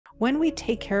when we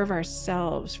take care of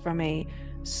ourselves from a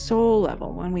soul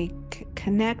level, when we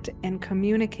connect and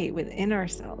communicate within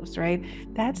ourselves, right?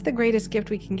 That's the greatest gift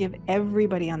we can give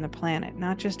everybody on the planet,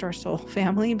 not just our soul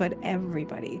family, but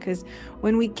everybody. Because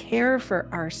when we care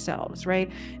for ourselves,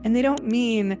 right? And they don't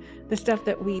mean the stuff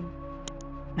that we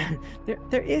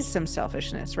there is some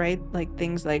selfishness, right? Like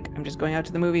things like I'm just going out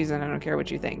to the movies and I don't care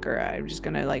what you think, or I'm just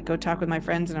gonna like go talk with my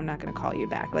friends and I'm not gonna call you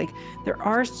back. Like there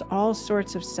are all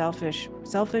sorts of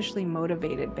selfishly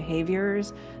motivated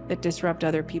behaviors that disrupt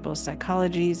other people's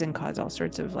psychologies and cause all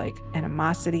sorts of like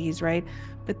animosities, right?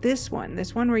 But this one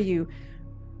where you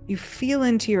feel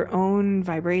into your own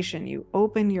vibration, you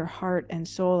open your heart and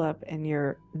soul up and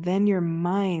your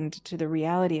mind to the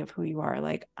reality of who you are.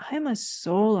 Like I'm a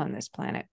soul on this planet.